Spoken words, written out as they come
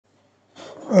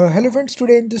Hello friends,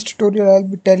 today in this tutorial I'll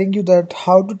be telling you that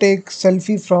how to take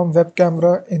selfie from web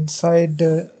camera inside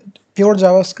pure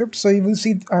JavaScript. So you will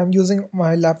see I'm using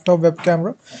my laptop web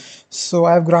camera. So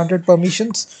I have granted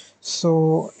permissions.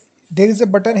 So there is a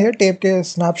button here, take a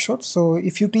snapshot. So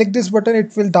if you click this button,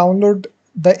 it will download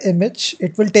the image.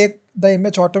 It will take the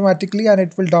image automatically and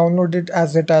it will download it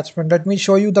as attachment. Let me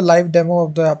show you the live demo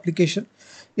of the application.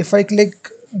 If I click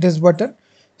this button,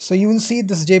 so you will see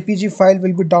this JPG file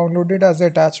will be downloaded as an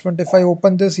attachment. If I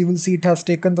open this, you will see it has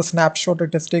taken the snapshot,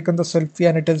 it has taken the selfie,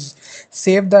 and it has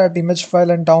saved that image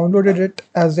file and downloaded it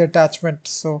as the attachment.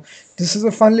 So this is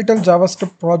a fun little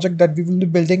JavaScript project that we will be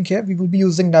building here. We will be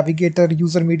using Navigator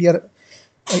user media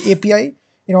API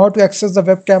in order to access the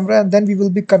web camera, and then we will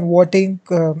be converting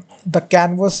the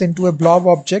canvas into a blob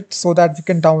object so that we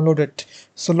can download it.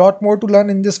 So a lot more to learn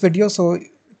in this video, so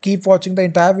keep watching the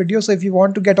entire video. So if you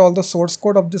want to get all the source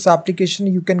code of this application,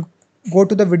 you can go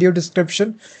to the video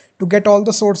description to get all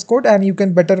the source code, and you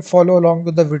can better follow along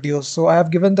with the videos. So I have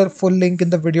given the full link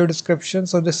in the video description.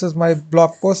 So this is my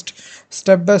blog post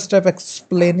step by step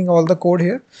explaining all the code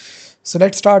here. So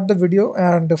let's start the video.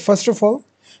 And first of all,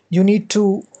 you need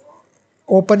to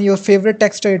open your favorite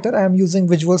text editor. I am using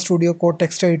Visual Studio Code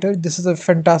text editor. This is a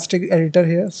fantastic editor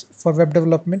here for web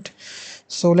development.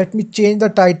 So let me change the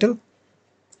title,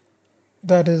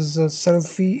 that is a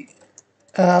selfie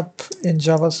app in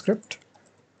JavaScript.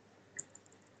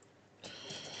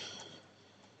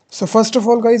 So first of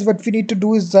all, guys, what we need to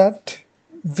do is that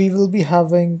we will be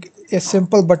having a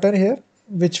simple button here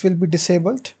which will be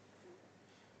disabled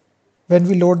when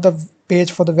we load the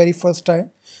page for the very first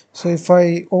time. So if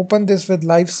I open this with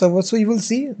live server, so you will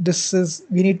see this is,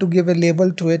 we need to give a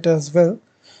label to it as well.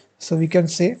 So we can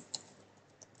say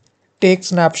take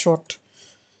snapshot.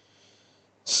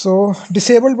 So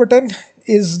disabled button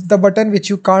is the button which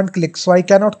you can't click. So I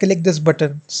cannot click this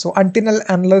button. So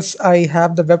unless I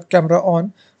have the web camera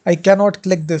on, I cannot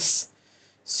click this.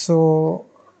 So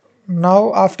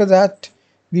now after that,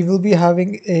 we will be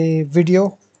having a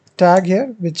video tag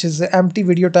here, which is an empty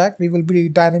video tag. We will be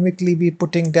dynamically be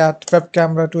putting that web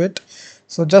camera to it.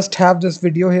 So just have this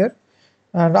video here.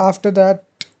 And after that,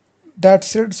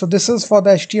 that's it. So this is for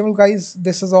the HTML, guys.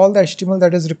 This is all the HTML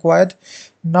that is required.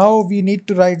 Now we need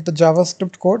to write the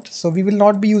JavaScript code. So we will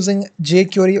not be using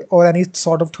jQuery or any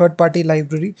sort of third-party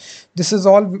library. This is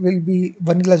all will be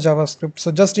vanilla JavaScript.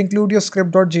 So just include your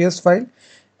script.js file,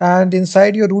 and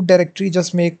inside your root directory,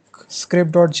 just make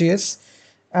script.js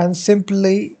and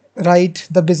simply write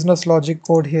the business logic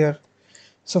code here.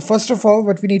 So first of all,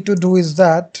 what we need to do is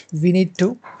that we need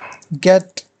to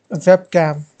get a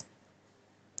webcam.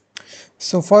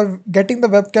 So for getting the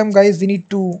webcam, guys, we need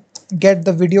to get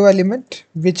the video element,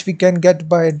 which we can get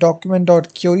by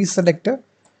document.query selector,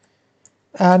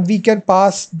 and we can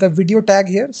pass the video tag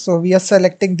here. So we are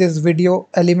selecting this video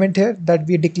element here that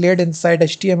we declared inside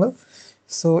HTML.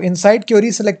 So inside query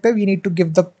selector, we need to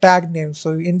give the tag name.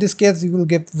 So in this case, we will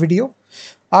give video.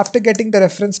 After getting the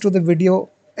reference to the video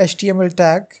HTML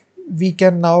tag, we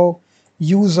can now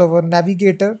use our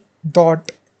navigator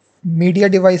dot media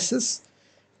devices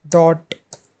dot,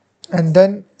 and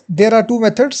then there are two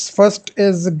methods. First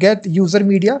is get user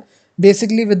media.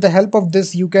 Basically, with the help of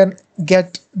this, you can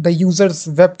get the user's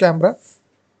web camera.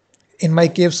 In my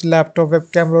case, laptop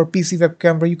web camera or PC web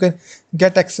camera, you can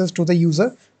get access to the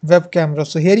user web camera.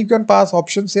 So here you can pass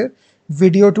options here,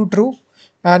 video to true,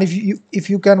 and if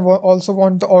you can also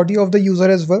want the audio of the user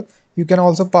as well, you can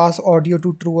also pass audio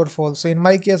to true or false. So in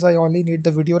my case, I only need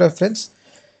the video reference.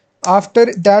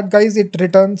 After that, guys, it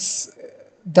returns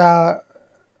the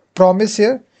promise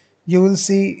here. You will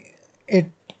see it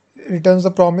returns the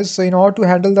promise. So in order to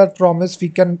handle that promise, we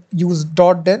can use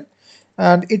 .then,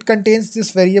 and it contains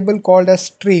this variable called as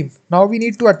stream. Now we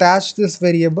need to attach this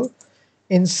variable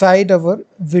inside our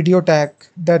video tag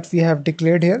that we have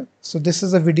declared here. So this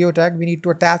is a video tag, we need to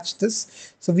attach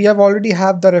this. So we have already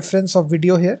have the reference of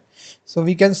video here. So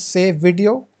we can say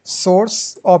video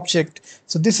source object.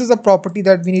 So this is a property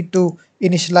that we need to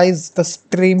initialize the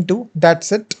stream to.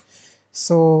 That's it.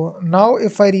 So now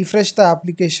if I refresh the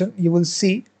application, you will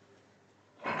see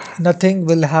nothing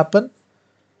will happen.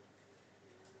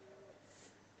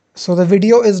 So the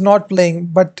video is not playing,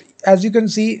 but as you can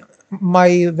see,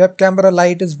 my web camera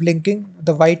light is blinking,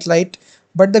 the white light,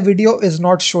 but the video is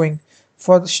not showing.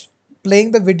 For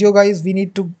playing the video, guys, we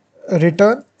need to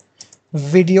return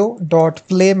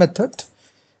video.play method.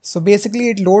 So basically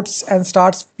it loads and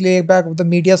starts playback of the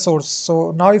media source.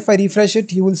 So now if I refresh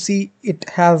it, you will see it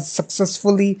has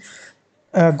successfully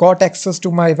got access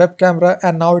to my web camera,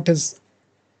 and now it is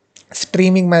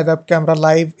streaming my web camera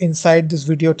live inside this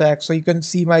video tag. So you can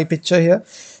see my picture here.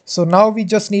 So now we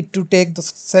just need to take the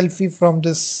selfie from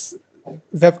this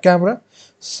web camera.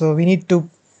 So we need to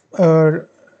uh,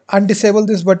 undisable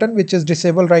this button, which is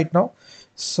disabled right now.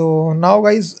 So now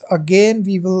guys, again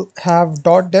we will have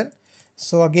dot then.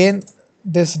 So again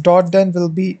this dot then will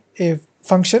be a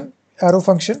function, arrow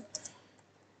function.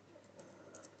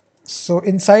 So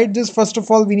inside this, first of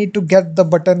all, we need to get the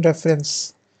button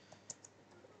reference,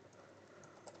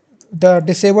 the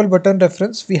disabled button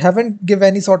reference. We haven't give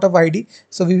any sort of ID,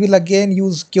 so we will again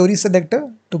use query selector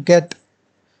to get,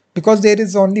 because there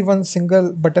is only one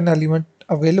single button element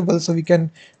available, so we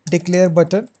can declare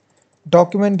button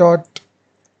document dot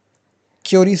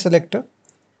query selector,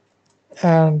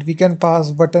 and we can pass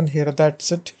button here.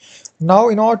 That's it. Now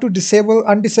in order to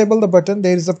undisable the button,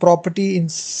 there is a property in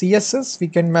CSS we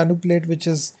can manipulate, which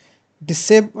is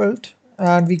disabled,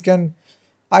 and we can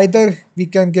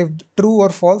give true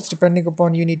or false depending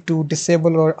upon you need to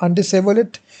disable or undisable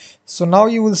it. So now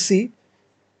you will see,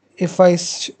 if I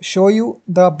show you,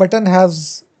 the button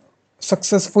has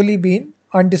successfully been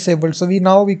undisabled. So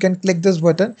we can click this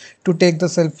button to take the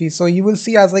selfie. So you will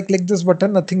see, as I click this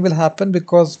button, nothing will happen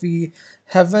because we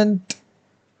haven't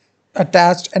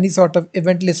attached any sort of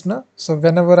event listener. So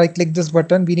whenever I click this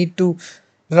button, we need to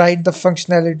write the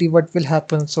functionality what will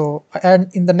happen. So, and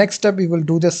in the next step we will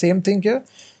do the same thing here,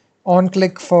 on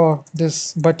click for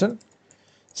this button.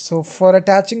 So for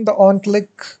attaching the on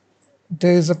click,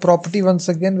 there is a property once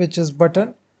again, which is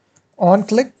button on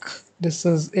click. This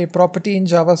is a property in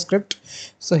JavaScript.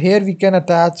 So here we can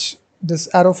attach this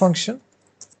arrow function.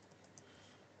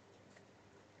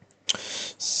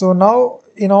 So now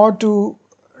in order to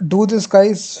do this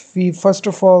guys, we first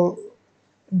of all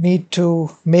need to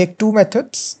make two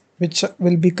methods, which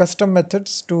will be custom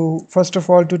methods to, first of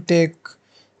all, to take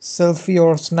selfie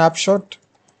or snapshot.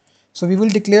 So we will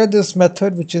declare this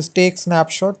method, which is take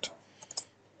snapshot,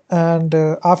 and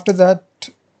after that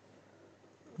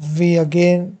we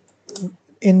again,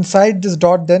 inside this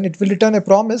dot, then it will return a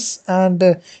promise,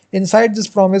 and inside this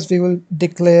promise we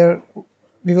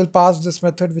will pass this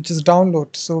method, which is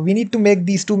download. So we need to make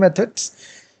these two methods.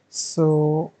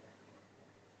 So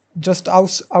just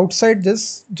outside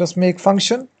this, just make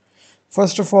function.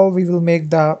 First of all, we will make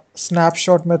the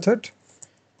snapshot method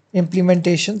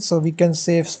implementation. So we can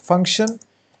say function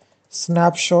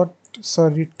snapshot,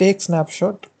 take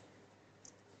snapshot.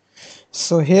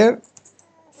 So here,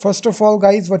 first of all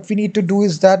guys, what we need to do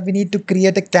is that we need to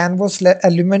create a canvas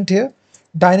element here,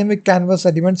 dynamic canvas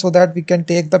element, so that we can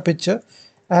take the picture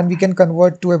and we can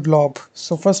convert to a blob.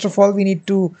 So first of all, we need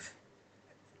to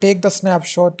take the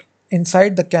snapshot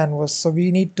inside the canvas. So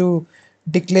we need to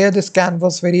declare this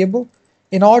canvas variable.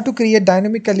 In order to create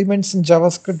dynamic elements in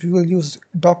JavaScript, we will use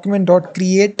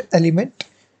document.createElement.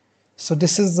 So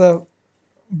this is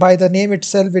by the name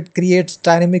itself, it creates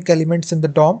dynamic elements in the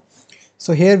DOM.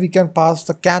 So here we can pass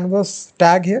the canvas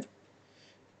tag here.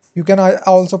 You can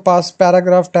also pass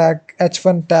paragraph tag,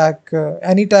 h1 tag,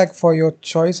 any tag for your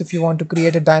choice if you want to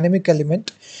create a dynamic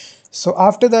element. So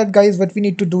after that guys, what we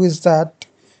need to do is that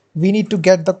we need to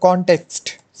get the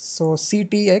context. So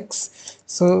ctx.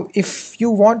 So if you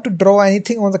want to draw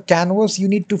anything on the canvas, you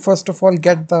need to first of all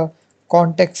get the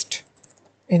context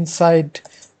inside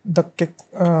the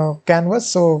canvas.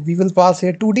 So we will pass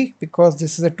here 2D because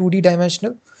this is a 2D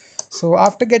dimensional. So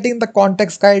after getting the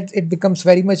context guide, it becomes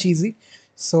very much easy.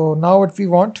 So now what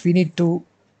we need to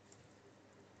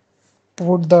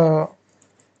put the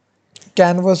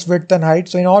canvas width and height.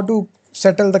 So in order to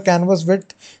settle the canvas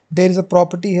width, there is a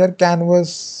property here,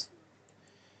 canvas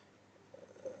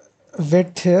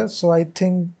width here. So I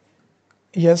think,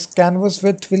 yes, canvas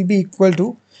width will be equal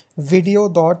to video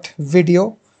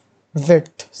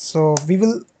width. So we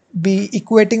will be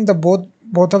equating the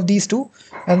both of these two,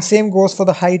 and same goes for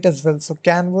the height as well. So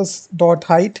canvas dot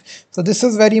height. So this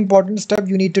is very important step.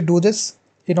 You need to do this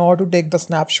in order to take the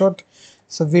snapshot.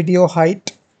 So video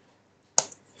height.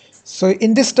 So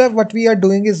in this step, what we are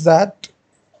doing is that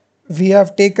we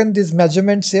have taken these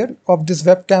measurements here of this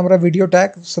web camera video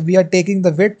tag. So we are taking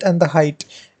the width and the height,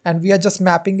 and we are just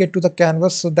mapping it to the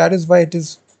canvas. So that is why it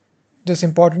is, this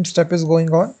important step is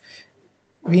going on.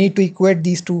 We need to equate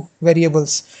these two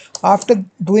variables. After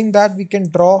doing that, we can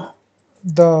draw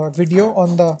the video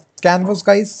on the canvas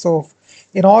guys. So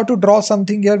in order to draw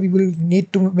something here, we will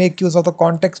need to make use of the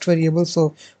context variable.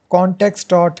 So context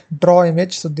dot draw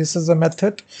image. So this is a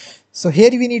method. So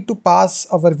here we need to pass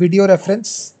our video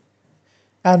reference,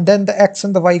 and then the x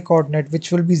and the y coordinate,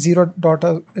 which will be 0,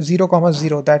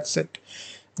 0, that's it.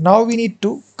 Now we need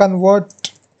to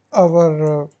convert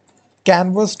our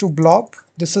canvas to blob.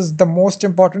 This is the most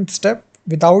important step.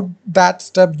 Without that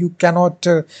step, you cannot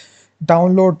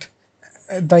download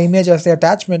the image as the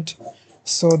attachment.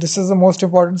 So this is the most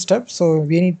important step. So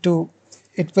we need to,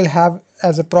 it will have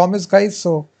as a promise, guys.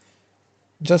 So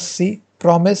just see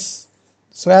promise.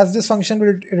 So as this function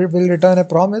will return a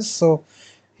promise. So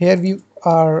here we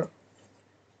are,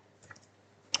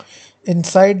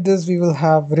 inside this we will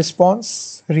have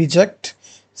response, reject.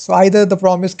 So either the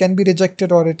promise can be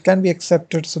rejected or it can be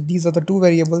accepted. So these are the two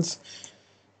variables.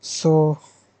 So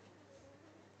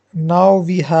now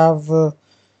we have,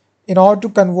 in order to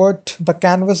convert the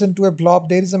canvas into a blob,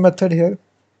 there is a method here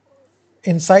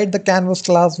inside the canvas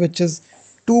class which is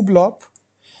To Blob.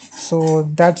 So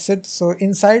that's it. So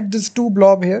inside this To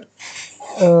Blob here,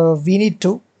 we need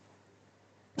to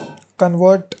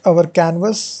convert our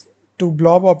canvas to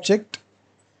blob object.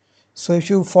 So if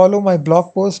you follow my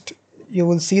blog post, you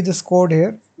will see this code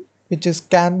here, which is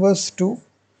canvas to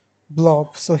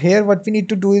blob. So here what we need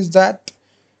to do is that,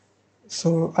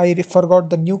 so I forgot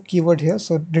the new keyword here.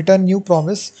 So return new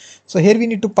promise. So here we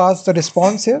need to pass the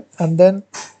response here, and then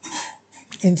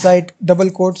inside double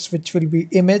quotes, which will be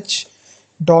image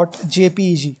dot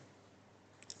jpeg.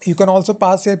 You can also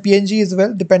pass your PNG as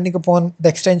well, depending upon the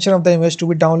extension of the image to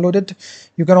be downloaded.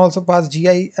 You can also pass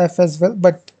GIF as well,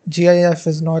 but GIF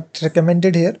is not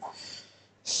recommended here.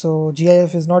 So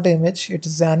GIF is not image, it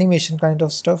is animation kind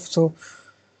of stuff. So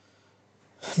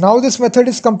now this method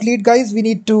is complete, guys. We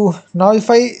need to, now if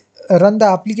I run the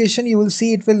application, you will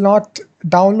see it will not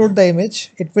download the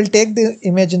image. It will take the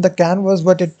image in the canvas,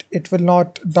 but it will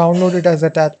not download it as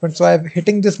attachment. So I'm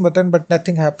hitting this button, but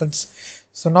nothing happens.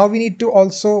 So now we need to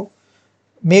also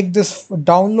make this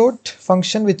download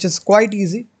function, which is quite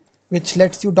easy, which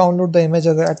lets you download the image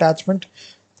as an attachment.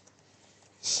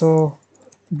 So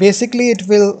basically it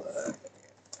will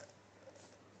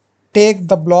take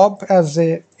the blob as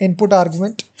a input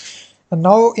argument. And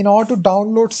now in order to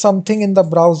download something in the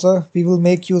browser, we will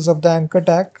make use of the anchor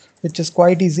tag, which is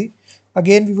quite easy.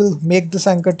 Again, we will make this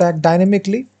anchor tag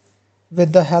dynamically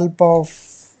with the help of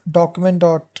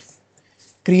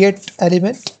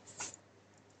document.createElement.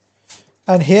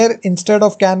 And here instead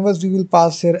of canvas, we will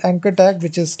pass here anchor tag,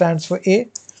 which stands for A.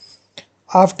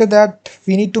 After that,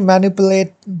 we need to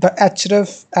manipulate the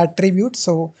href attribute.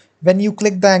 So when you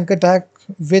click the anchor tag,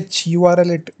 which URL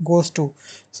it goes to.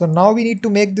 So now we need to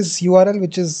make this URL,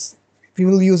 which is, we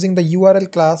will using the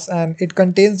URL class, and it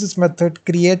contains this method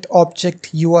create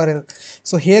object URL.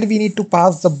 So here we need to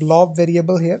pass the blob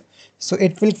variable here. So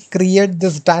it will create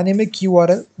this dynamic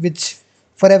URL, which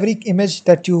for every image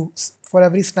that you, for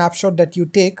every snapshot that you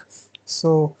take.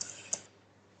 So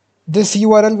this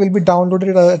URL will be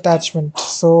downloaded as attachment.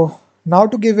 So now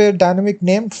to give a dynamic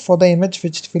name for the image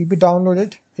which will be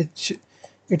downloaded, it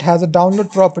has a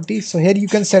download property. So here you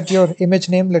can set your image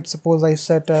name. Let's suppose I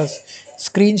set as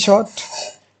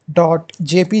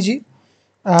screenshot.jpg.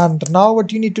 And now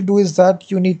what you need to do is that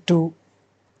you need to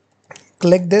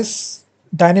click this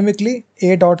dynamically,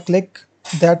 a.click.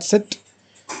 That's it.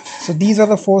 So these are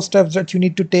the 4 steps that you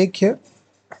need to take here.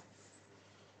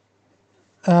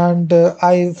 And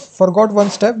I forgot one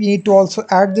step. You need to also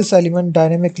add this element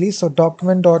dynamically. So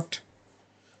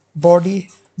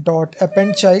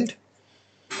document.body.append child,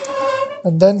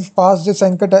 and then pass this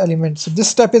anchor element. So this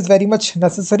step is very much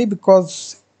necessary,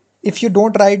 because if you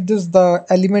don't write this, the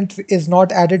element is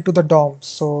not added to the DOM,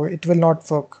 so it will not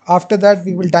work. After that,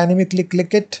 we will dynamically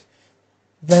click it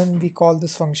when we call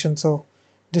this function. So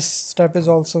this step is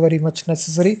also very much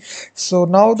necessary. So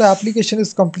now the application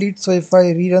is complete. So if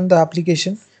I rerun the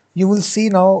application, you will see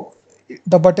now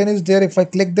the button is there. If I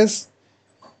click this,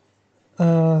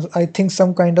 I think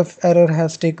some kind of error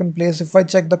has taken place. If I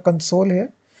check the console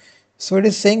here, so it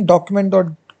is saying document dot,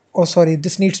 oh sorry,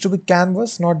 this needs to be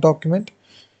canvas, not document,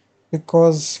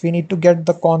 because we need to get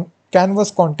the canvas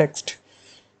context.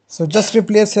 So just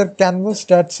replace here canvas,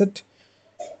 that's it.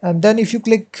 And then if you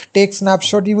click take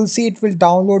snapshot, you will see it will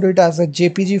download it as a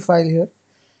JPG file here.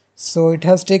 So it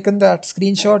has taken that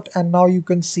screenshot, and now you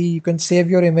can see, you can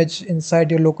save your image inside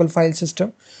your local file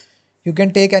system. You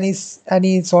can take any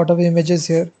sort of images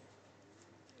here,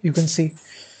 you can see.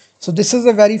 So this is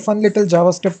a very fun little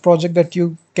JavaScript project that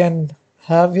you can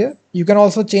have here. You can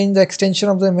also change the extension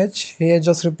of the image here,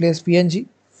 just replace PNG.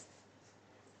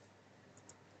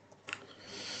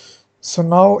 So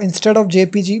now instead of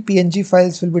JPG, PNG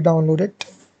files will be downloaded.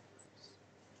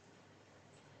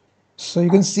 So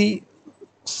you can see,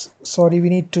 sorry, we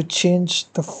need to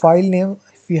change the file name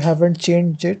if we haven't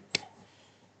changed it.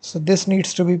 So this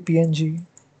needs to be PNG.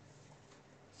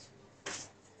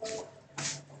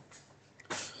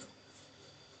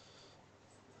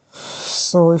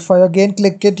 So if I again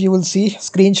click it, you will see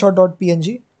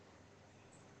screenshot.png.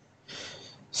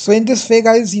 So in this way,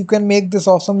 guys, you can make this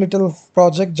awesome little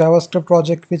project, JavaScript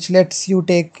project, which lets you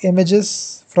take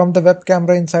images from the web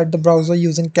camera inside the browser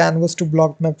using canvas to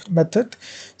block method.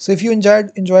 So if you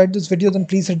enjoyed this video, then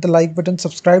please hit the like button,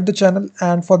 subscribe the channel,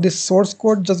 and for this source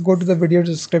code, just go to the video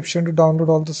description to download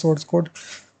all the source code.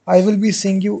 I will be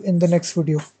seeing you in the next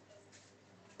video.